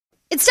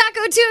It's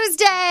Taco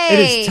Tuesday. It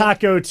is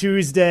Taco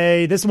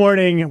Tuesday. This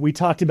morning, we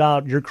talked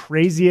about your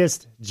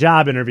craziest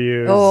job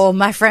interviews. Oh,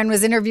 my friend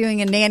was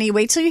interviewing a nanny.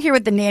 Wait till you hear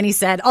what the nanny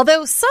said.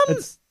 Although some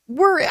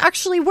were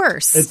actually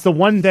worse. It's the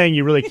one thing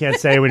you really can't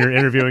say when you're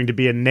interviewing to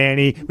be a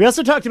nanny. We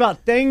also talked about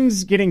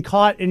things getting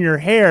caught in your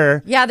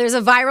hair. Yeah, there's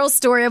a viral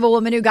story of a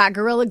woman who got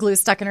Gorilla Glue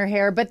stuck in her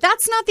hair, but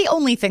that's not the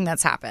only thing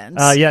that's happened.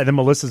 Then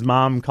Melissa's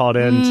mom called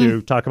in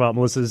to talk about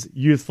Melissa's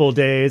youthful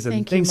days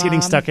and things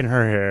getting stuck in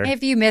her hair.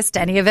 If you missed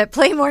any of it,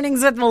 Play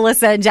Mornings with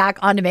Melissa and Jack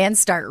on demand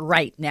start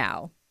right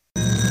now.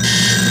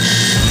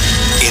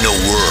 In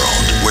a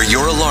world where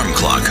your alarm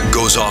clock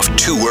goes off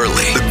too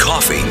early, the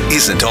coffee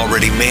isn't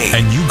already made,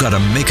 and you gotta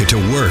make it to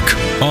work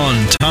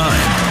on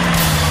time.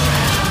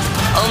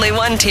 Only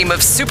one team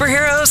of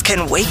superheroes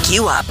can wake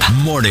you up.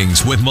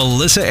 Mornings with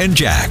Melissa and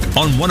Jack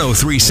on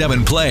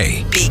 103.7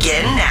 Play.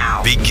 Begin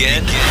now.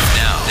 Begin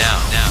now.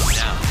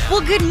 Well,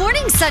 good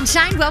morning,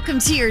 sunshine. Welcome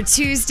to your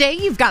Tuesday.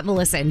 You've got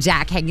Melissa and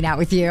Jack hanging out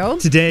with you.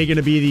 Today going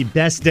to be the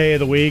best day of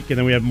the week, and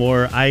then we have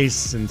more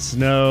ice and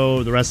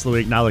snow. The rest of the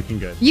week not looking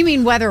good. You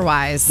mean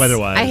weather-wise?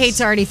 Weather-wise. I hate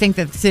to already think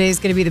that today's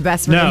going to be the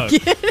best week.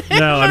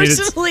 No, I mean,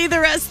 it's the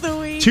rest of the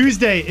week.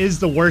 Tuesday is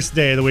the worst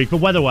day of the week, but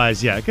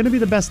weather-wise, yeah, going to be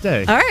the best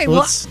day. All right, so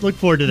let's look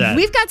forward to that.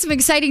 We've got some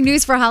exciting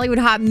news for Hollywood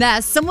Hot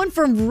Mess. Someone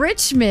from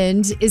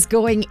Richmond is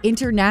going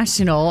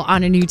international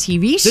on a new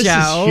TV show. This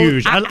is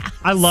huge.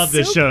 I love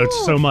this show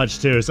so much,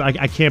 too, so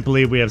I can't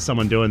believe we have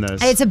someone doing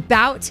this. It's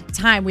about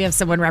time we have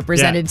someone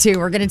represented, too.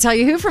 We're going to tell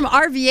you who from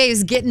RVA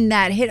is getting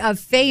that hit of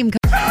fame.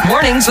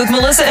 Mornings with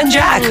Melissa and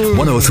Jack.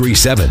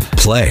 103.7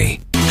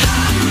 Play.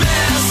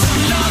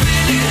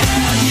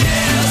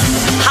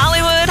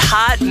 Hollywood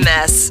Hot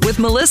Mess with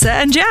Melissa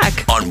and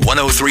Jack. On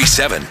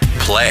 103.7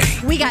 Play.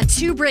 We got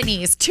two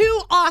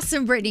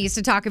awesome Britneys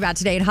to talk about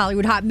today in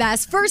Hollywood Hot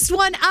Mess. First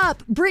one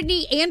up,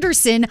 Brittany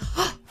Anderson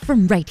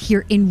from right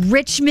here in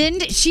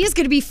Richmond. She is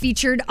going to be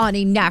featured on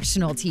a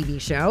national TV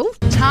show.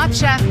 Top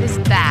Chef is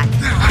back.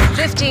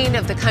 15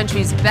 of the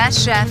country's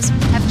best chefs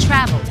have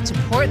traveled to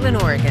Portland,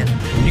 Oregon.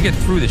 When you get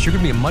through this, you're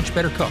going to be a much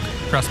better cook.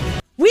 Trust me.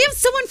 We have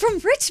someone from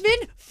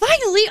Richmond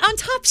finally on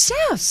Top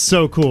Chef.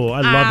 So cool.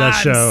 I love that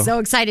show. I'm so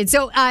excited.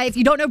 So if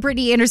you don't know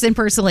Brittany Anderson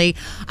personally,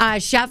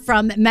 chef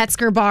from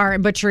Metzger Bar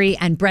and Butchery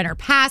and Brenner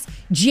Pass,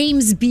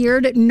 James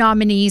Beard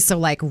nominee, so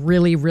like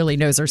really, really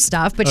knows her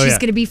stuff. But she's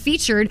going to be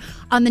featured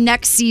on the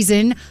next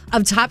season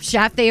of Top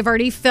Chef. They have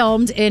already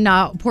filmed in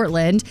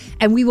Portland,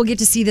 and we will get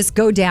to see this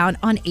go down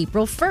on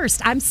April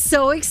 1st. I'm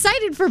so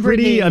excited for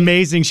Brittany. Pretty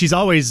amazing.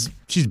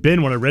 She's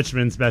been one of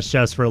Richmond's best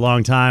chefs for a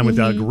long time with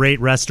great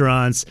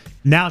restaurants.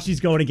 Now she's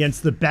going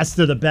against the best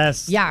of the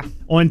best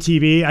on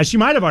TV. She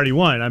might have already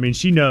won. I mean,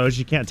 she knows.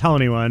 She can't tell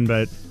anyone,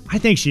 but I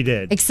think she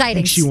did. Exciting. I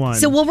think she won.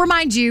 So we'll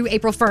remind you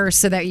April 1st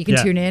so that you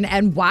can tune in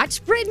and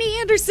watch Brittany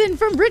Anderson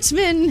from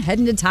Richmond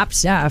heading to Top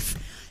Chef.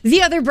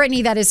 The other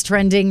Brittany that is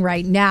trending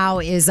right now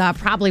is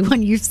probably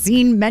one you've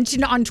seen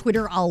mentioned on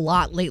Twitter a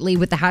lot lately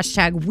with the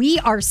hashtag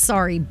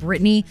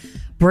 #WeAreSorryBritney,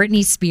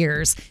 Britney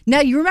Spears.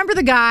 Now, you remember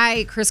the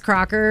guy, Chris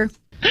Crocker?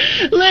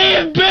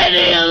 Leave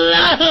Brittany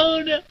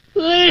alone,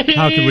 please.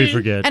 How could we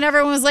forget? And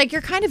everyone was like,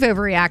 you're kind of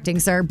overreacting,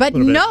 sir. But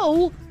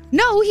no,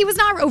 he was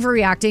not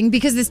overreacting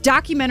because this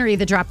documentary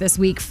that dropped this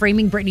week,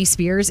 Framing Britney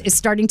Spears, is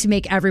starting to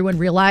make everyone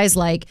realize,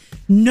 like,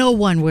 no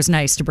one was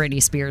nice to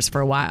Britney Spears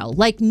for a while.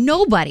 Like,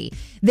 nobody.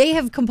 They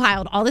have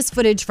compiled all this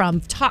footage from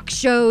talk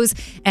shows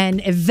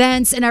and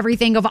events and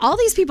everything of all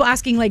these people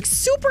asking, like,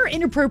 super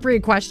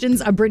inappropriate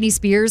questions of Britney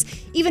Spears,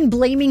 even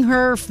blaming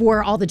her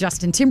for all the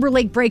Justin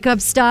Timberlake breakup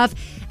stuff.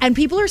 And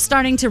people are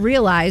starting to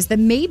realize that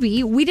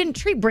maybe we didn't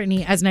treat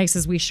Britney as nice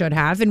as we should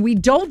have, and we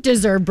don't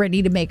deserve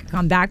Britney to make a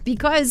comeback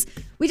because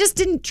we just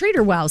didn't treat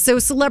her well. So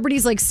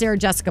celebrities like Sarah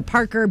Jessica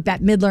Parker,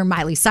 Bette Midler,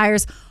 Miley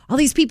Cyrus, all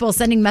these people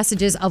sending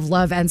messages of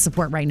love and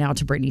support right now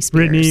to Britney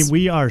Spears. Brittany,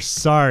 we are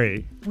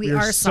sorry. We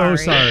are so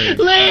sorry.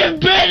 Leave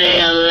Brittany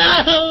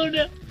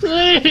alone,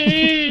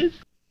 please.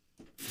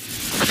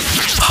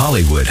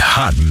 Hollywood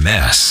Hot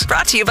Mess.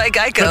 Brought to you by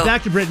Geico. But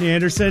back to Brittany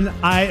Anderson.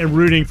 I am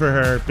rooting for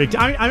her. Big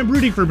time. I'm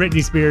rooting for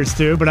Britney Spears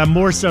too, but I'm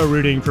more so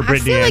rooting for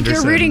Brittany Anderson. I feel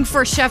like you're rooting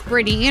for Chef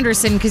Brittany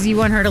Anderson because you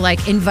want her to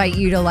like invite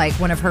you to like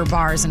one of her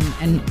bars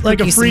and like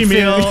cook a you free some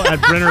meal food.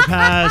 at Brenner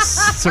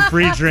Pass, some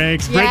free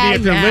drinks. Brittany,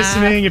 if you're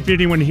listening, if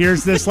anyone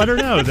hears this, let her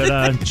know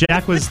that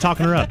Jack was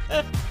talking her up.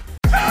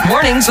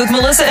 Mornings with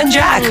Melissa and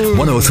Jack.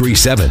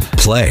 103.7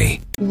 Play.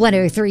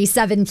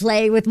 103.7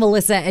 Play with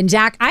Melissa and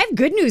Jack. I have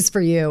good news for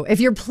you. If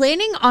you're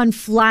planning on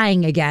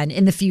flying again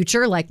in the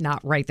future, like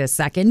not right this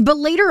second, but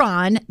later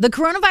on, the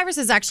coronavirus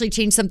has actually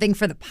changed something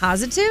for the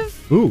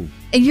positive. Ooh.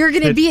 And you're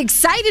going to be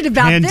excited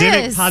about this.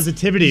 Pandemic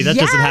positivity. That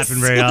doesn't happen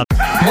very often.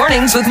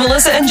 Mornings with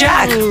Melissa and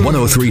Jack.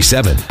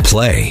 103.7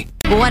 Play.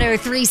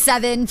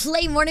 103.7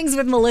 Play Mornings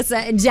with Melissa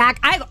and Jack.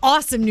 I have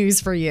awesome news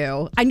for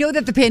you. I know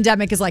that the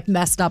pandemic has like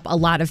messed up a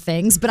lot of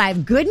things, but I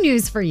have good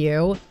news for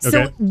you.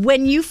 So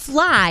when you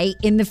fly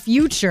in the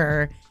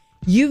future,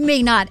 you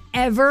may not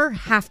ever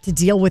have to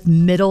deal with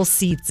middle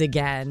seats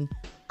again.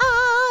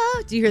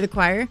 Do you hear the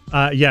choir?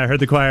 Yeah, I heard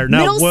the choir. Now,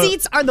 Middle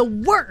seats are the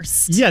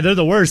worst. Yeah, they're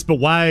the worst, but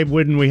why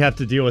wouldn't we have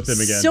to deal with them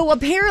again? So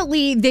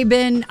apparently they've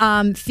been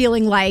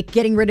feeling like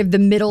getting rid of the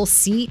middle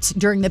seat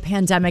during the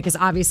pandemic has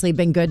obviously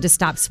been good to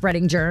stop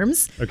spreading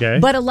germs. Okay.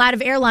 But a lot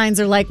of airlines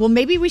are like, well,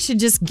 maybe we should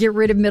just get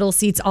rid of middle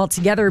seats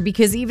altogether,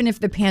 because even if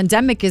the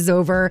pandemic is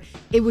over,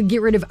 it would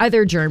get rid of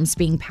other germs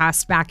being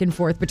passed back and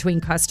forth between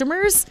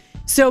customers.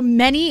 So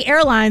many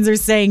airlines are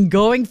saying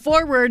going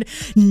forward,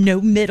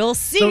 no middle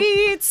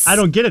seats. So, I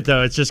don't get it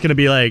though. It's just going to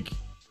be like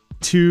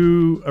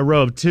a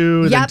row of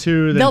two, then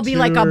two, then there'll be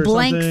like a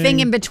blank something.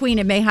 thing in between.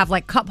 It may have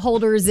like cup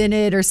holders in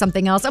it or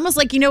something else. Almost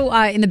like,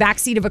 in the back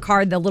seat of a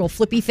car, the little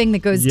flippy thing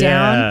that goes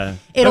down.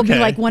 It'll be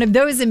like one of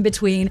those in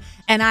between.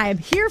 And I am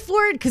here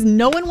for it because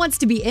no one wants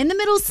to be in the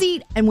middle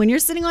seat. And when you're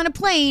sitting on a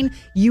plane,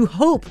 you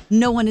hope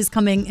no one is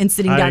coming and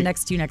sitting down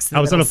next to you next to the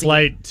I was on a seat.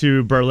 flight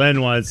to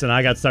Berlin once and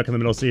I got stuck in the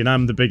middle seat and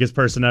I'm the biggest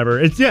person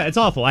ever. It's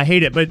awful. I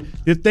hate it. But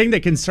the thing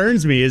that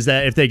concerns me is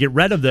that if they get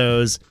rid of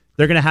those,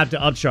 they're going to have to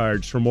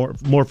upcharge for more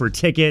for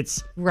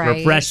tickets,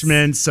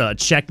 refreshments,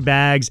 checked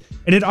bags.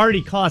 And it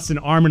already costs an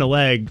arm and a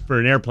leg for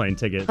an airplane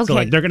ticket. Okay. So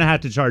they're going to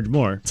have to charge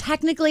more.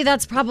 Technically,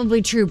 that's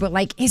probably true.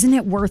 But isn't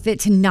it worth it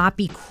to not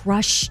be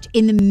crushed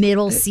in the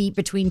middle seat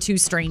between two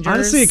strangers?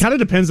 Honestly, it kind of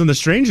depends on the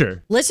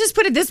stranger. Let's just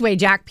put it this way,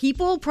 Jack.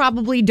 People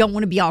probably don't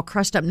want to be all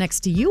crushed up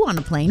next to you on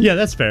a plane. Yeah,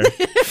 that's fair.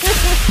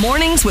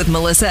 Mornings with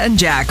Melissa and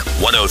Jack.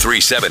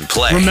 103.7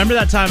 Play. Remember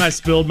that time I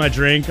spilled my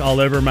drink all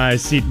over my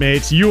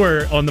seatmates? You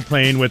were on the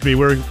plane with me. I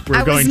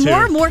was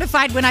more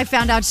mortified when I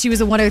found out she was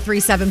a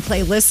 103.7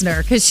 Play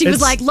listener, because she was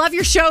like, love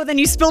your show, then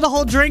you spilled a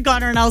whole drink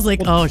on her, and I was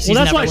like, oh, she's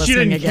well, that's never why she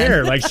didn't again.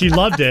 care. Like, she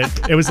loved it.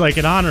 It was like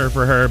an honor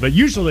for her, but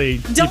usually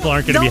people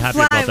aren't going to be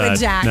happy about that.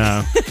 Jack.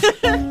 No.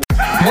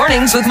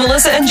 Mornings with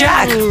Melissa and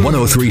Jack.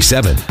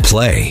 103.7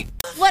 Play.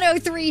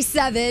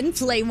 103.7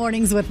 Play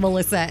Mornings with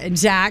Melissa and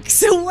Jack.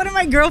 So one of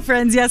my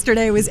girlfriends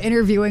yesterday was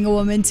interviewing a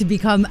woman to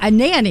become a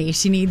nanny.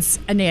 She needs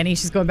a nanny.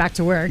 She's going back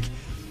to work.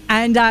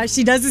 And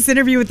she does this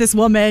interview with this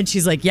woman.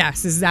 She's like,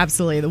 yes, this is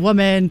absolutely the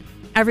woman.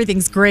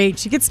 Everything's great.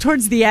 She gets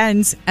towards the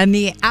end, and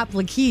the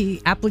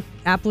applicant. I don't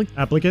know.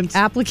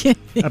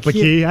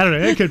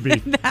 It could be.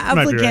 The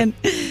applicant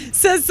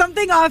says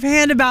something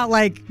offhand about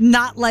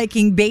not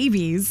liking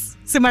babies.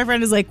 So my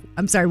friend is like,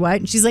 I'm sorry, what?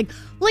 And she's like,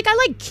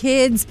 I like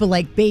kids,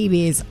 but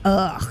babies,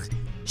 ugh.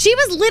 She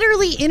was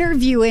literally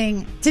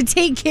interviewing to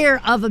take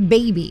care of a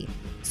baby.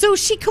 So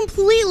she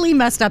completely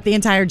messed up the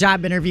entire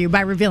job interview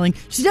by revealing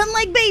she doesn't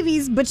like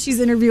babies, but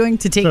she's interviewing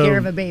to take care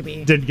of a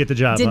baby. Didn't get the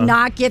job. Did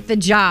not get the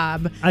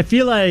job. I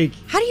feel like...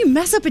 How do you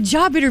mess up a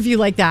job interview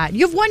like that?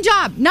 You have one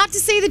job, not to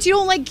say that you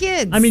don't like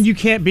kids. I mean, you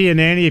can't be a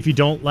nanny if you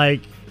don't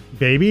like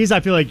babies. I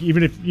feel like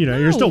even if,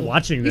 you're still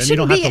watching them, you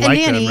don't have to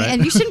like them, right?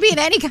 And you shouldn't be in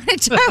any kind of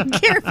child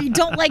care if you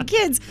don't like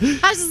kids.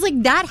 I was just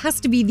like, that has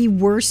to be the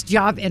worst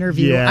job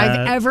interview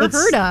I've ever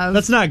heard of.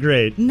 That's not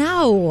great.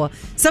 No.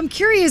 So I'm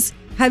curious,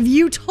 have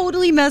you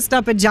totally messed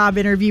up a job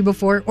interview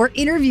before, or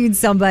interviewed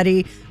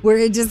somebody where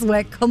it just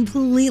went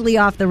completely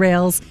off the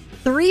rails?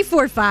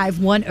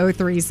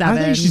 345-1037. I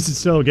think she should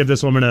still give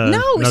this woman another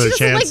chance. No, she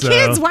doesn't like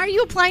kids. Why are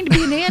you applying to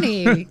be a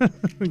nanny?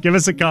 Give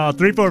us a call,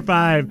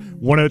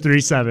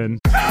 345-1037.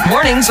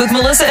 Mornings with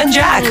Melissa and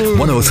Jack.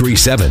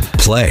 103.7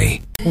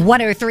 Play.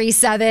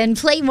 103.7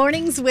 Play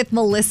Mornings with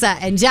Melissa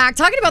and Jack.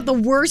 Talking about the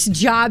worst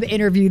job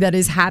interview that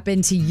has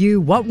happened to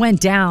you. What went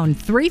down?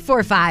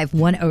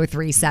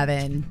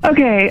 345-1037.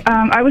 Okay,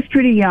 I was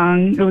pretty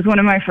young. It was one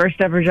of my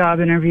first ever job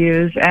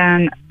interviews,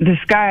 and this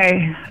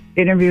guy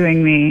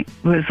interviewing me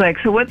was like,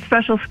 so what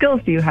special skills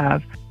do you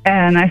have?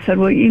 And I said,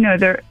 well,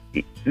 they're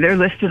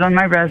listed on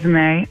my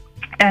resume.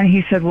 And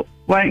he said, well,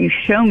 why don't you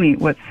show me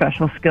what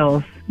special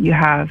skills you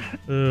have?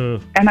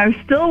 And I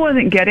still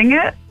wasn't getting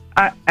it.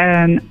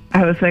 And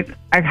I was like,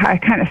 I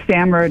kind of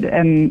stammered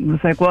and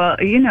was like, well,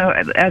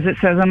 as it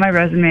says on my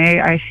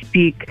resume, I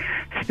speak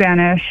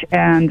Spanish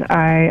and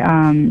I,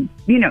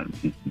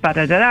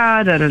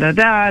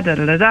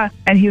 da-da-da-da.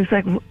 And he was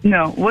like,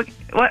 no, why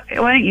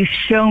don't you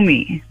show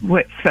me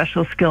what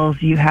special skills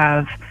you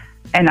have?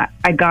 And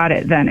I got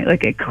it then.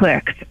 It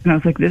clicked. And I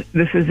was like,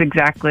 this is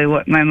exactly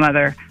what my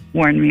mother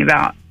warned me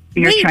about.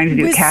 You're trying to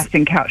do a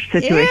casting couch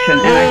situation. Ew.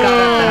 And I got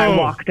up and I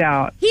walked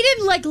out. He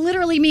didn't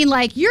literally mean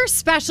your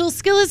special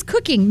skill is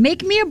cooking.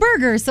 Make me a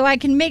burger so I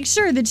can make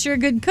sure that you're a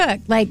good cook.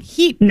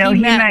 He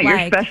meant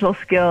your special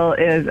skill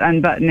is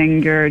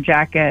unbuttoning your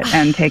jacket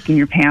and taking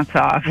your pants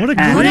off. What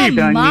a and creep.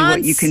 showing you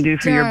what you can do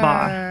for your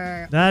boss.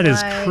 That is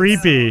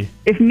creepy.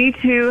 If Me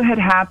Too had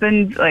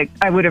happened,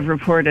 I would have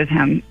reported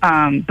him.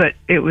 But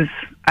I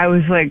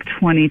was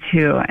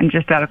 22 and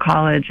just out of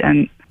college,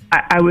 and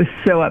I was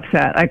so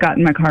upset. I got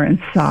in my car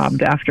and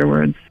sobbed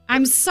afterwards.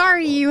 I'm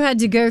sorry you had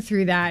to go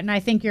through that, and I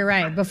think you're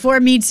right. Before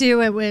Me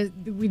Too,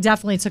 we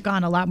definitely took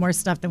on a lot more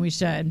stuff than we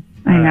should.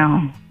 I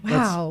know.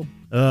 Wow.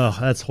 Oh,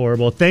 that's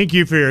horrible. Thank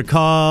you for your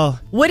call.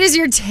 What is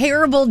your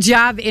terrible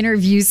job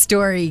interview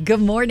story?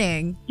 Good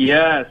morning.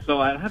 Yeah, so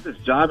I had this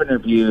job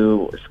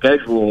interview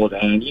scheduled,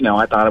 and,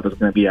 I thought it was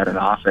going to be at an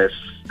office,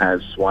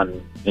 as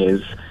one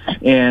is.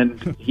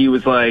 And he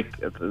was like,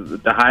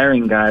 the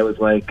hiring guy was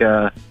like,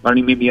 why don't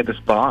you meet me at this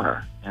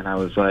bar? And I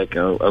was like,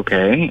 oh,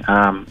 okay,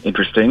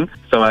 interesting.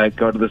 So I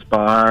go to this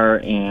bar,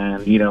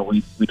 and,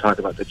 we talk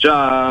about the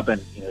job,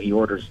 and, he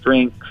orders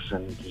drinks,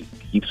 and he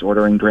keeps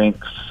ordering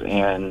drinks,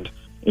 and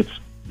it's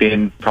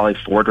been probably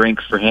 4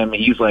 drinks for him.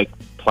 He's like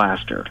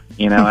plastered,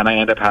 and I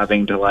end up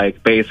having to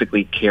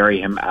basically carry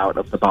him out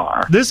of the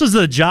bar. This was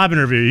a job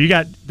interview. You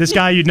got this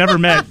guy you'd never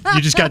met.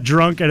 You just got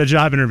drunk at a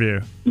job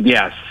interview.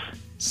 Yes.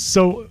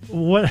 So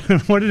what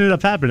ended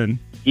up happening?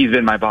 He's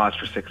been my boss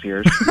for 6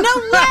 years. No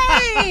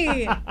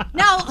way!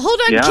 Now, hold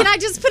on. Yeah. Can I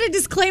just put a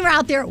disclaimer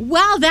out there?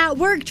 While that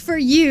worked for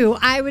you,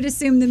 I would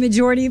assume the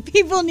majority of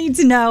people need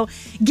to know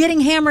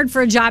getting hammered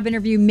for a job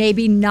interview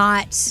maybe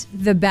not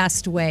the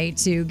best way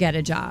to get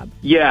a job.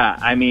 Yeah,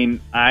 I mean,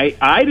 I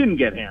didn't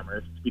get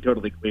hammered, to be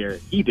totally clear.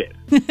 He did.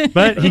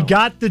 But he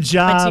got the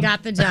job. But you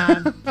got the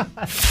job.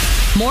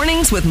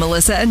 Mornings with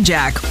Melissa and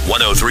Jack.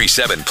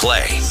 103.7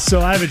 Play. So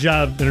I have a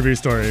job interview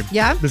story.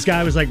 Yeah? This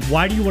guy was like,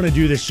 why do you want to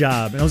do this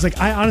job? And I was like,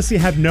 I honestly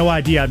have no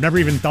idea. I've never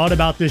even thought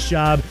about this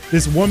job.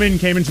 This woman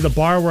came into the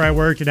bar where I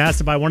worked and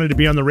asked if I wanted to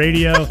be on the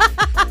radio.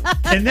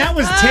 And that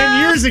was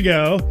 10 years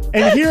ago.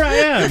 And here I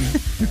am.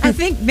 I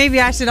think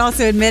maybe I should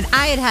also admit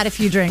I had a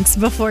few drinks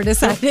before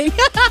deciding.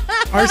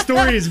 Our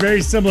story is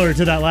very similar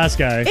to that last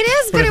guy. It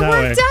is, but it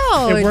worked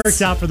out. It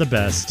worked out for the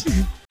best.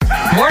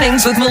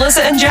 Mornings with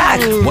Melissa and Jack.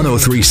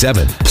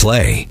 103.7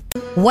 Play.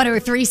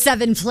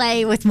 103.7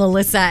 Play with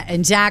Melissa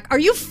and Jack. Are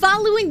you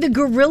following the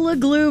Gorilla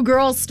Glue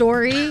girl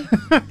story?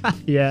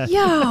 Yeah.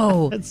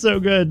 Yo. That's so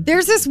good.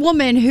 There's this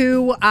woman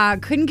who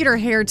couldn't get her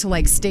hair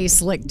to stay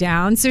slicked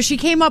down. So she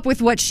came up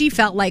with what she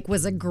felt like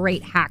was a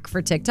great hack for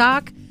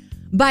TikTok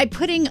by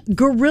putting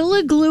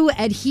Gorilla Glue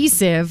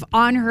adhesive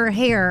on her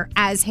hair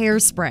as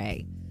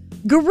hairspray.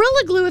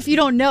 Gorilla Glue, if you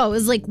don't know,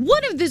 is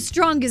one of the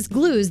strongest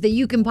glues that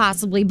you can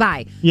possibly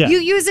buy. Yeah. You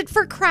use it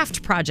for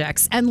craft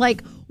projects and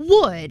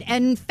wood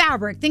and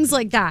fabric, things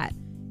like that.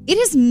 It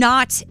is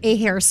not a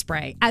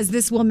hairspray, as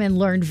this woman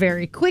learned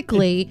very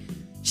quickly.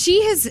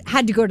 She has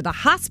had to go to the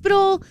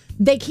hospital.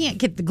 They can't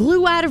get the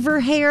glue out of her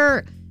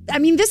hair. I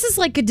mean, this is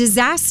like a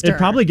disaster. It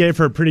probably gave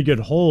her a pretty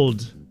good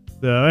hold,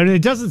 though. And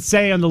it doesn't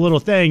say on the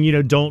little thing,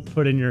 don't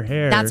put in your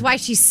hair. That's why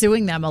she's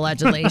suing them,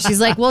 allegedly. She's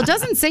like, well, it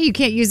doesn't say you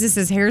can't use this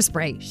as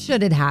hairspray.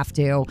 Should it have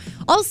to?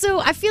 Also,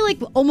 I feel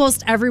like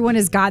almost everyone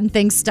has gotten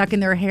things stuck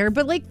in their hair,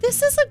 but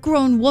this is a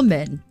grown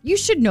woman. You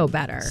should know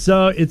better.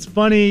 So it's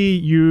funny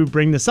you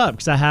bring this up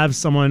because I have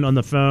someone on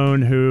the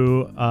phone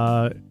who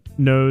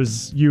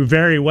knows you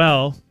very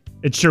well.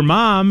 It's your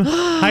mom.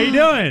 How you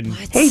doing?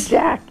 Hey,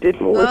 Jack, did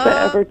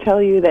Melissa ever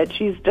tell you that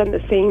she's done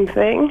the same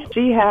thing?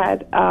 She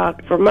had a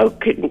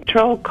remote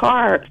control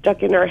car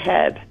stuck in her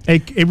head.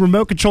 A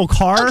remote control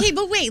car? Okay,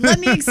 but wait, let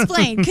me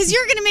explain, because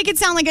you're going to make it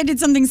sound like I did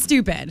something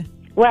stupid.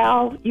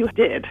 Well, you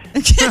did.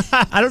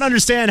 I don't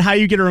understand how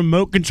you get a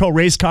remote control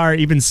race car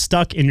even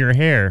stuck in your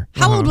hair.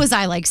 How old was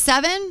I?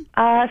 7?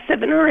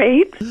 7 or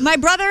 8. My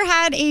brother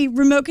had a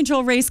remote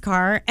control race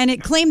car, and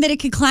it claimed that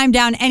it could climb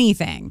down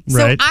anything.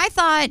 Right. So I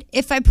thought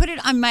if I put it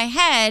on my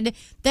head,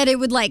 that it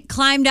would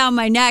climb down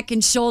my neck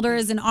and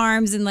shoulders and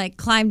arms and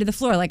climb to the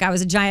floor like I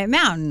was a giant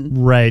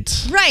mountain. Right.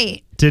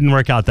 Right. Didn't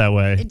work out that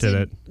way, did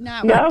it?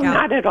 Not work out.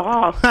 Not at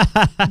all.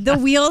 The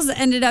wheels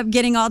ended up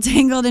getting all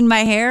tangled in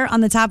my hair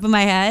on the top of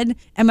my head,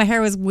 and my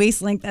hair was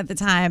waist length at the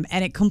time,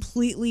 and it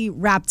completely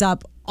wrapped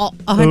up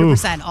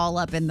 100% all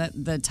up in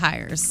the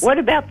tires. What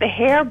about the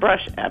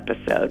hairbrush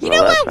episode, You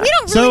know what? We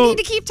don't really need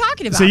to keep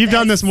talking about So you've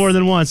done this more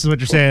than once is what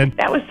you're saying.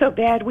 That was so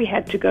bad we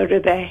had to go to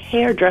the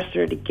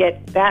hairdresser to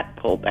get that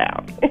pulled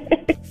out.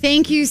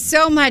 Thank you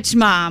so much,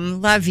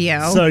 Mom. Love you.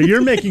 So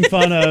you're making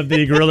fun of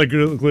the Gorilla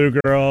Glue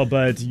girl,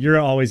 but you're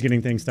always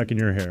getting things stuck in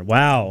your hair.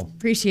 Wow.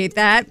 Appreciate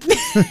that.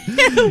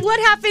 What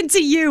happened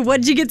to you?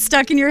 What did you get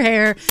stuck in your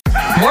hair?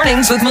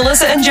 Mornings with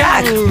Melissa and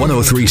Jack.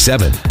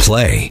 103.7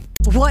 Play.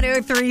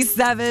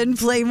 103.7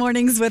 Play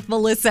Mornings with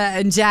Melissa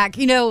and Jack.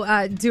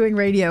 Doing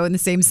radio in the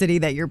same city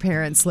that your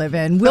parents live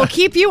in. We'll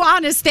keep you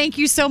honest. Thank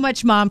you so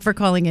much, Mom, for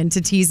calling in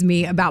to tease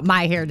me about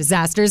my hair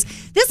disasters.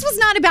 This was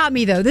not about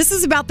me, though. This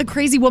is about the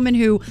crazy woman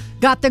who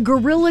got the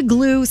Gorilla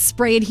Glue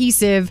spray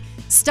adhesive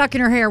stuck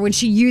in her hair when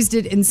she used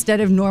it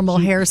instead of normal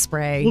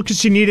hairspray. Well, because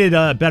she needed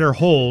a better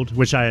hold,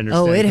 which I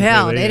understand. Oh, it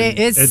held.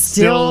 completely.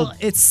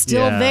 It's still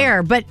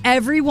there. But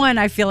everyone,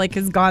 I feel like,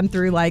 has gone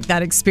through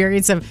that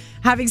experience of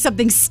having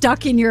something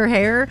stuck in your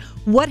hair.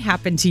 What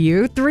happened to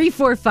you?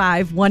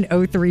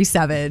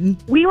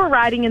 345-1037. We were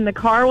riding in the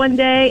car one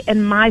day,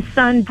 and my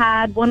son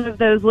had one of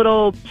those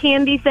little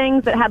candy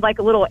things that had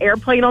a little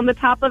airplane on the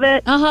top of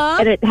it. Uh-huh.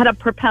 And it had a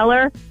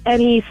propeller,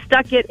 and he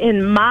stuck it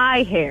in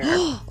my hair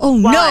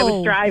while I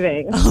was driving.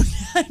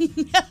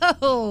 thing.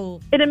 No.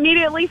 It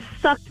immediately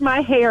sucked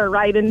my hair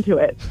right into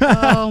it.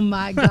 Oh,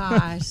 my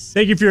gosh.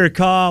 Thank you for your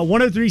call.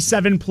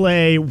 103.7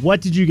 Play.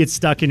 What did you get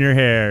stuck in your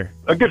hair?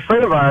 A good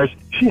friend of ours,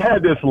 she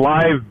had this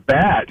live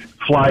bat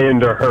fly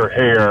into her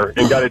hair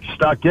and got it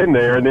stuck in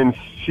there, and then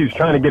she was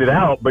trying to get it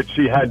out, but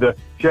she had to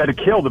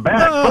kill the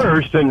bat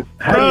first and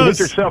had to hit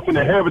herself in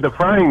the head with a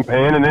frying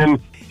pan, and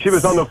then she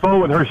was on the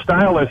phone with her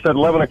stylist at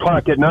 11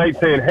 o'clock at night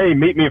saying, hey,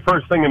 meet me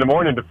first thing in the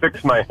morning to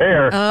fix my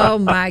hair. Oh,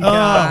 my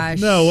gosh.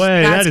 No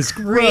way. That's that is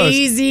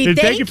crazy. Gross.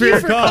 Thank you for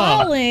your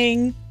call.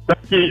 calling.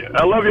 Thank you.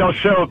 I love y'all's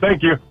show.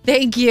 Thank you.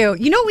 Thank you.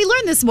 You know what we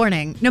learned this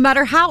morning? No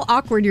matter how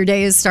awkward your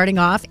day is starting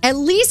off, at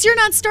least you're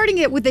not starting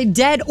it with a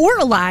dead or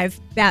alive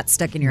bat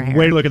stuck in your hair.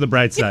 Way to look at the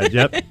bright side.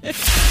 Yep.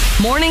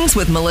 Mornings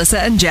with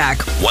Melissa and Jack.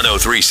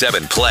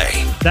 103.7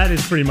 Play. That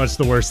is pretty much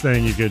the worst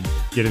thing you could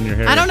get in your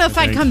hair. I don't know if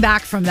I'd come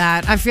back from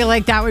that. I feel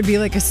like that would be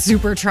like a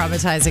super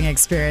traumatizing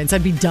experience.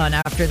 I'd be done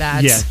after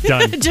that. Yeah,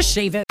 done. Just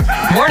shave it.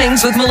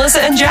 Mornings with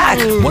Melissa and Jack.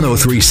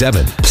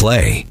 103.7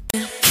 Play.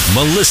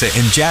 Melissa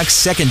and Jack's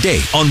second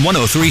date on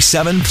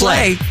 103.7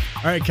 Play.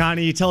 All right,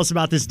 Connie, tell us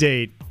about this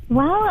date.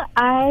 Well,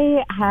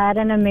 I had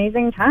an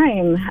amazing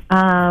time.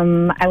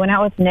 I went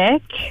out with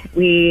Nick.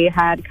 We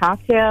had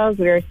cocktails.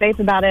 We were safe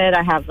about it.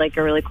 I have like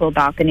a really cool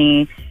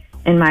balcony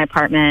in my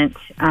apartment.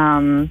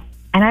 And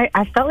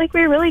I felt like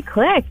we really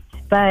clicked,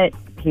 but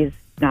he's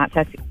not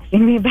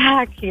texting me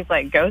back. He's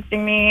like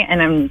ghosting me.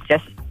 And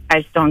I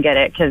just don't get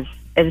it because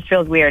it just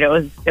feels weird. It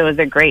was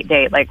a great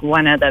date, like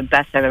one of the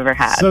best I've ever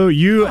had. So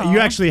you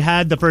actually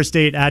had the first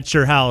date at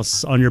your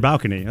house on your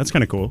balcony. That's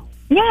kind of cool.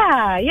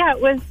 Yeah, it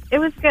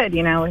was good.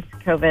 You know, with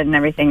COVID and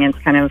everything, it's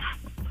kind of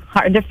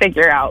hard to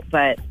figure out,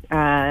 but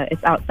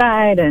it's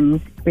outside and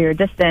we were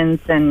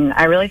distanced, and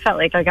I really felt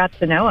like I got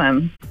to know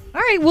him. All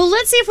right, well,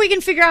 let's see if we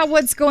can figure out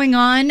what's going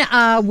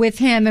on with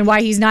him and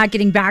why he's not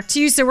getting back to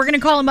you. So we're going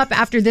to call him up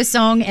after this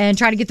song and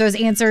try to get those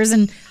answers,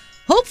 and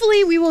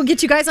hopefully we will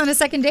get you guys on a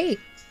second date.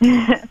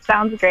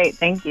 Sounds great.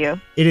 Thank you.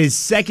 It is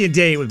Second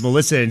Date with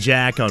Melissa and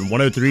Jack on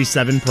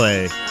 103.7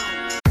 Play.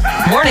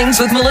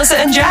 Mornings with Melissa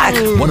and Jack.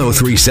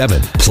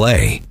 103.7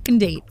 Play. Second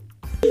date.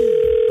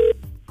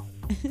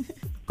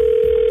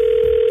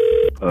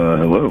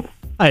 Hello.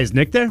 Hi, is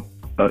Nick there?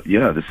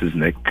 Yeah, this is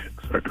Nick.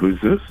 Sorry, who's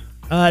this?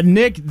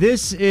 Nick,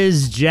 this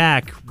is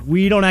Jack.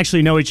 We don't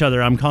actually know each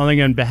other. I'm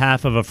calling on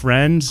behalf of a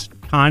friend,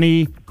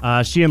 Connie.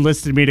 She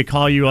enlisted me to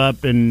call you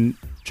up and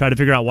try to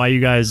figure out why you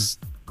guys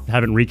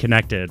haven't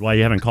reconnected, why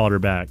you haven't called her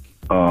back.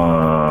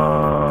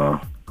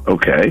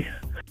 Okay.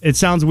 It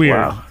sounds weird.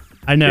 Wow.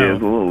 I know. Yeah,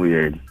 it's a little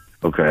weird.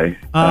 Okay.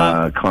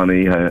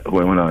 Connie, who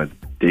I went on a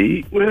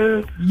date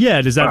with?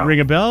 Yeah, does that ring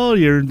a bell?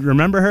 You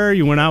remember her?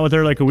 You went out with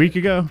her like a week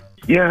ago?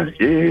 Yeah,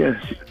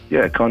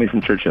 Connie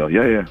from Churchill.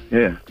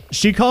 Yeah.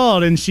 She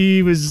called and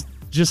she was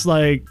just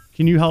like,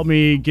 can you help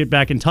me get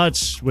back in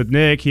touch with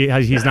Nick?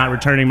 He's not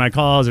returning my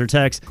calls or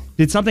texts.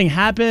 Did something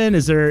happen?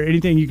 Is there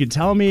anything you could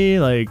tell me?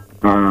 Like,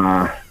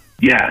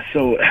 yeah,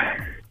 so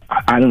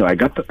I don't know.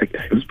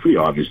 It was pretty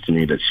obvious to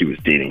me that she was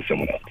dating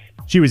someone else.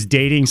 She was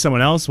dating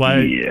someone else? Why?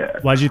 Yeah.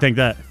 Why'd you think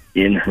that?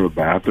 In her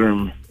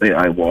bathroom,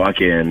 I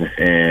walk in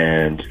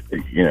and,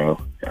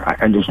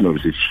 I just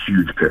noticed this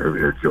huge pair of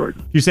Air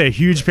Jordans. You say a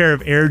huge pair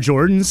of Air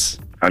Jordans?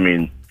 I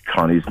mean,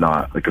 Connie's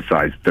not like a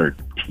size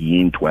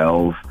 13,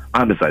 12.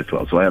 I'm a size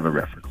 12, so I have a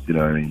reference. You know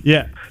what I mean?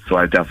 Yeah. So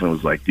I definitely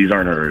was like, these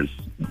aren't hers.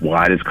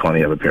 Why does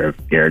Connie have a pair of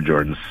Air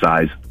Jordans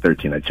size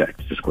 13? I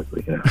checked just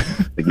quickly,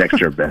 like next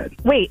to her bed.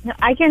 Wait,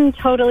 I can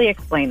totally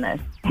explain this.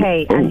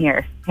 Hey, I'm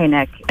here. Hey,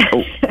 Nick.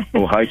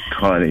 Oh, hi,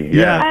 Connie.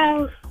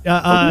 Yeah.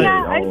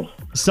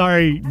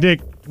 Sorry,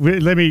 Nick.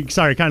 Let me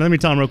tell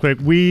him real quick.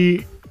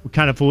 We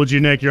kind of fooled you,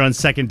 Nick. You're on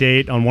Second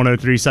Date on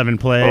 103.7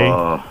 Play.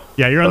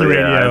 Yeah, you're on the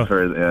radio. Yeah, I've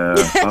heard,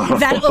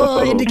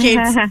 That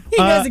indicates he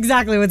knows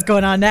exactly what's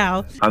going on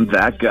now. I'm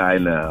that guy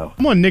now.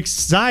 I'm on Nick's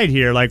side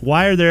here. Like,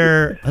 why are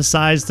there a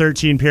size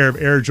 13 pair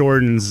of Air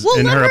Jordans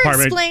in her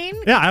apartment? Explain.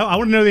 Yeah, I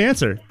want to know the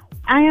answer.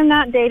 I am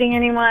not dating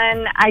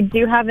anyone. I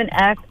do have an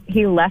ex.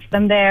 He left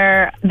them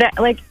there.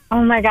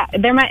 Oh my God,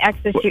 they're my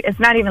ex's shoes. It's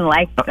not even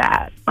like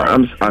that.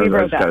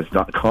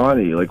 Not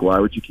Connie. Like, why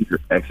would you keep your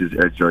ex's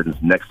Air Jordans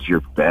next to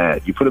your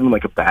bed? You put them in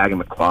like a bag in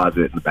the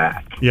closet in the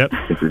back. Yep.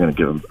 If you're gonna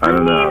give them, I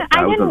don't know.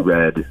 That was a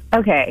red.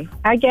 Okay,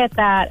 I get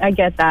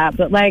that.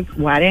 But like,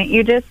 why didn't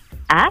you just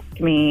ask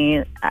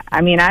me?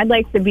 I mean, I'd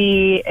like to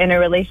be in a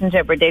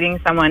relationship or dating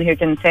someone who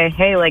can say,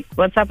 hey, like,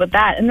 what's up with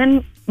that? And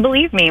then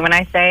believe me when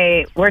I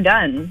say we're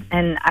done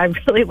and I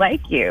really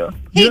like you.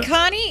 Hey,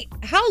 Connie,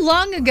 how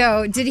long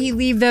ago did he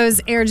leave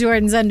those Air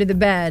Jordans under the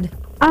bed?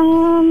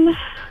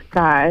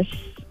 Gosh,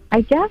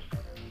 I guess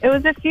it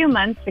was a few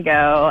months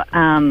ago.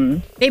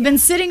 They've been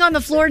sitting on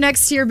the floor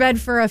next to your bed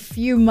for a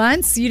few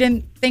months. You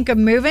didn't think of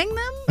moving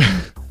them?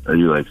 Are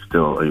you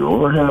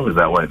over him? Is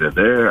that why they're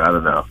there? I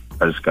don't know.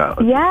 I just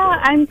got Yeah,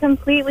 I'm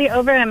completely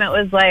over him. It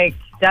was like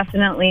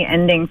definitely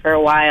ending for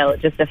a while. It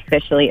just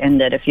officially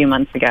ended a few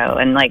months ago.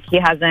 And like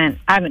I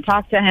haven't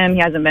talked to him. He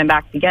hasn't been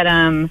back to get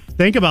him.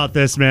 Think about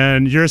this,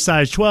 man. You're a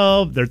size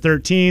 12. They're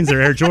 13s.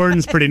 They're Air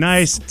Jordans. Pretty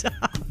nice.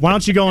 Why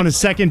don't you go on a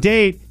second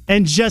date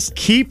and just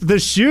keep the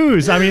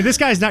shoes? I mean, this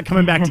guy's not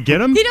coming back to get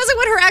them. He doesn't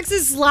want her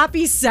ex's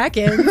sloppy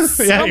seconds.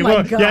 Yeah, oh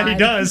my God. Yeah, he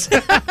does.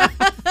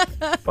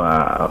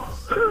 Wow.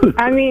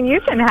 I mean, you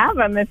can have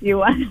them if you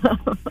want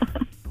them.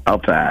 I'll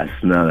pass.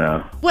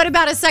 No. What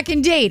about a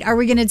second date? Are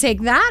we going to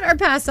take that or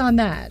pass on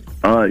that?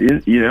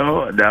 You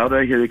know, now that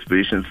I hear the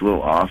explanation's a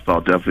little off, I'll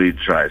definitely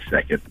try a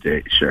second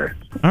date. Sure.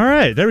 All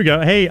right, there we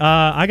go. Hey,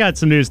 I got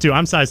some news too.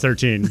 I'm size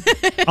 13.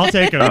 I'll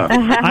take them.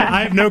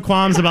 I have no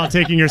qualms about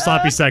taking your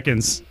sloppy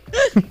seconds.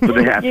 But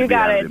they have You to be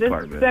got out it. of the Just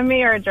apartment. send me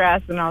your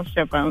address and I'll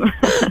ship them.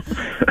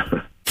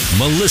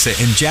 Melissa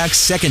and Jack's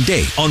second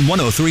date on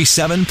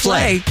 103.7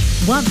 Play.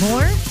 Want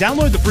more?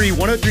 Download the free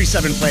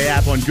 103.7 Play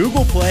app on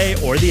Google Play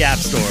or the App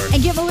Store.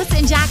 And get Melissa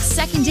and Jack's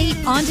second date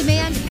on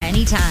demand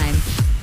anytime.